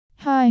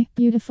Hi,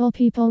 beautiful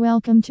people,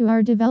 welcome to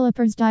our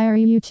Developer's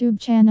Diary YouTube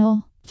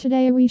channel.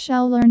 Today we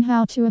shall learn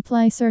how to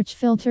apply search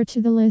filter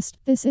to the list.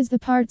 This is the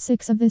part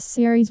 6 of this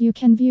series. You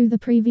can view the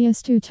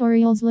previous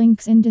tutorials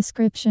links in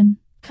description.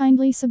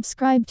 Kindly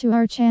subscribe to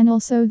our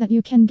channel so that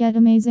you can get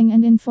amazing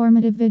and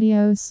informative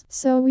videos.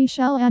 So we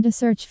shall add a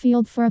search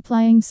field for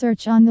applying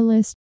search on the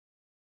list.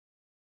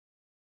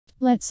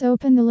 Let's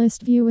open the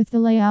list view with the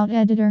layout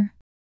editor.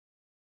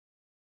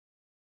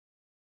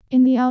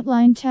 In the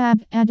Outline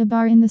tab, add a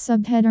bar in the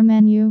subheader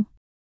menu.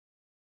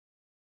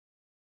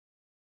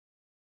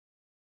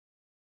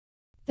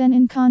 Then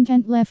in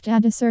Content left,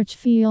 add a search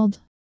field.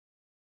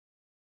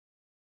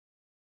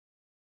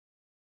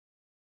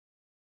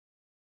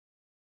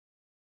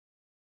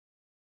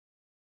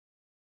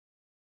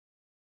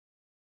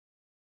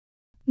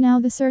 Now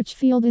the search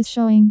field is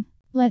showing.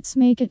 Let's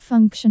make it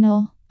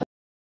functional.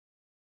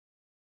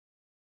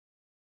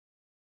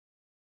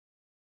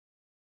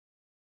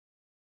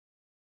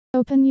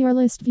 Open your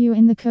list view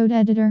in the code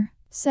editor.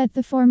 Set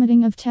the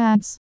formatting of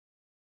tabs.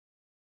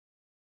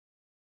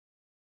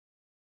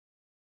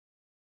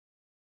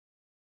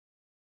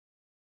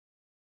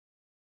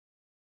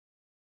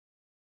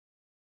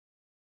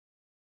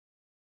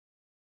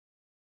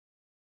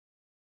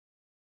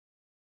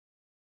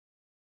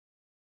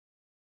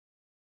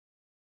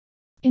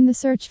 In the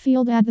search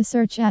field, add the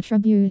search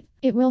attribute.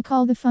 It will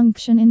call the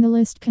function in the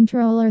list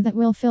controller that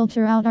will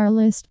filter out our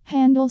list.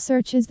 Handle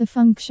search is the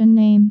function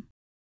name.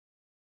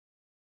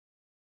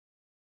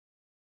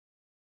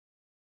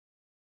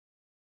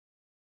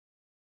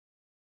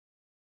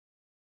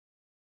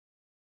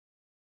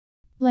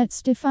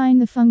 Let's define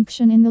the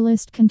function in the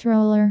list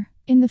controller.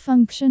 In the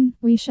function,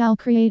 we shall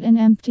create an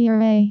empty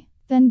array,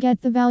 then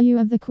get the value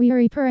of the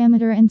query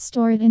parameter and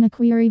store it in a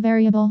query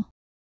variable.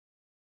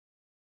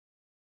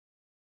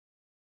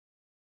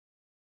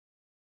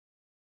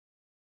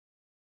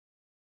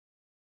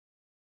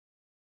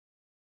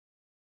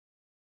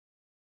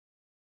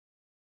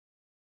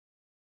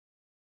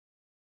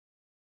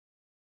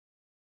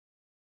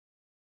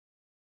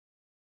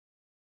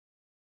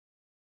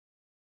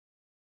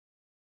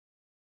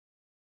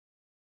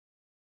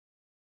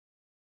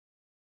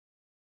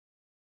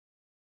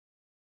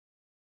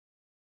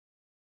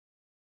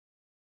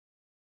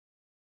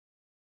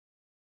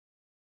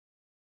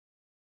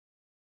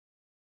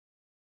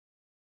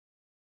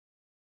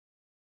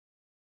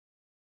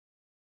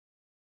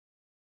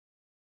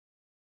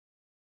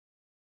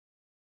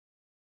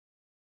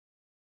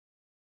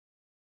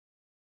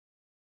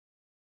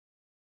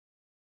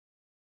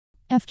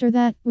 After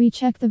that, we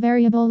check the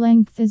variable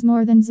length is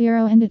more than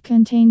 0 and it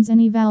contains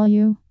any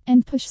value,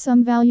 and push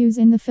some values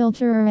in the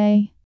filter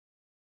array.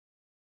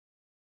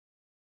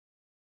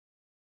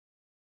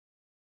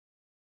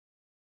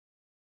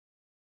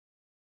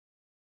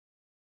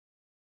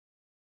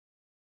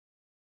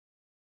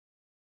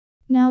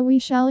 Now we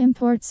shall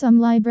import some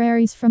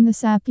libraries from the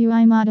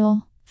SAPUI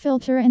model,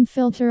 filter and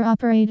filter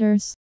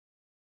operators.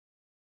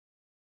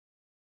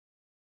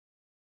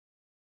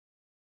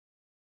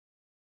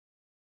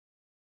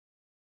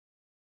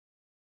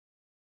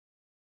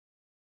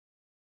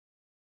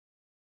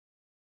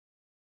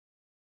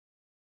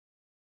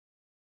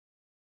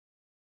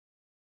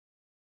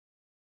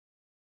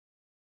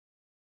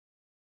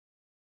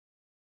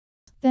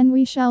 Then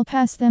we shall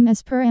pass them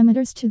as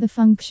parameters to the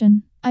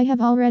function. I have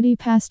already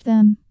passed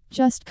them.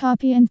 Just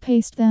copy and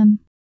paste them.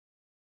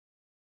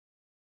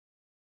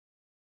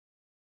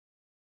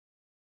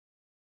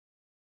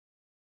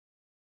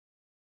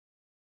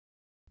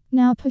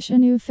 Now push a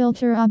new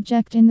filter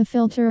object in the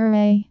filter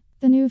array.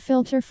 The new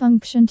filter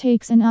function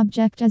takes an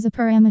object as a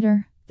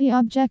parameter. The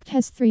object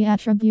has 3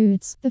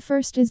 attributes. The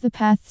first is the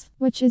path,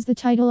 which is the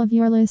title of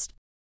your list.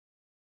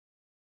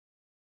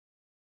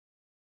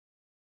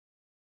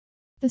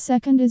 The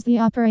second is the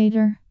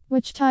operator.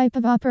 Which type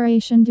of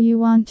operation do you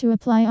want to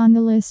apply on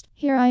the list?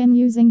 Here I am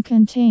using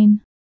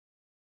contain.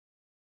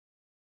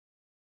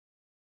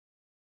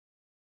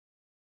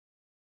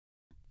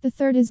 The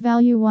third is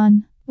value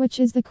 1, which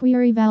is the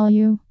query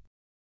value.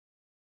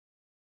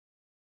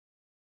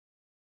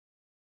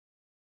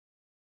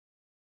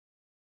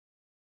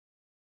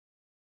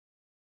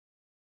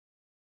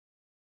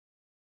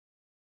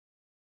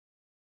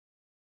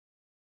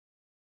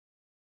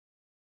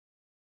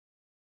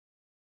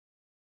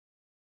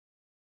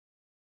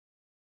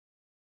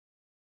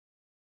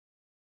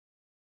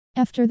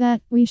 After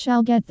that, we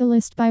shall get the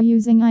list by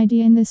using ID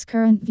in this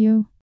current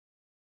view.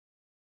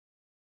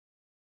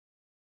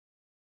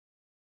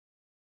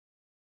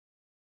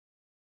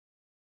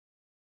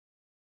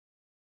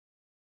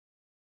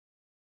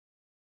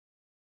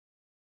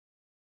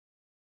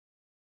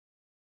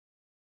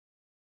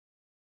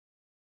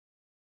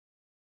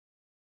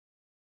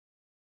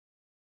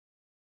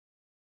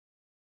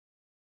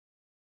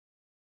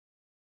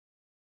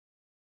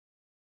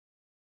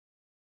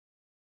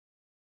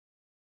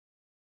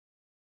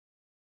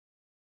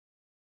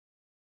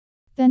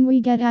 Then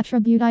we get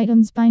attribute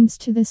items binds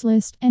to this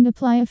list and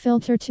apply a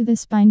filter to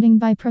this binding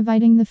by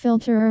providing the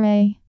filter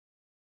array.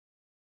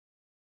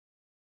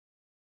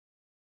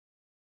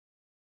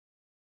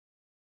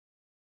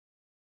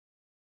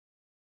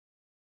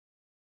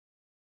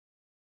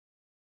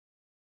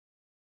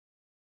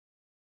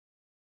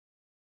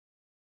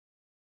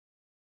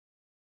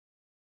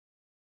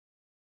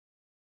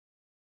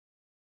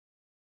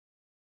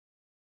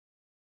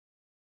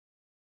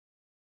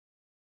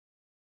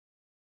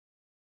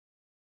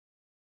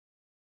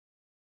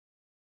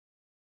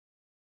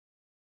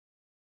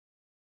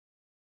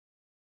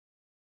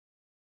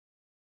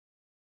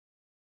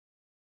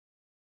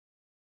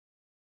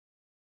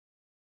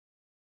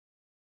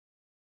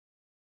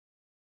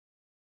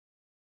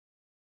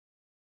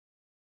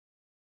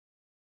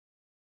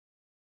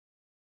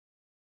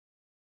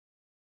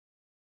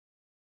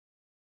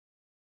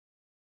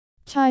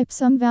 Type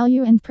some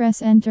value and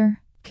press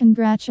enter.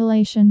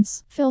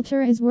 Congratulations,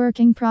 filter is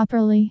working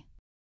properly.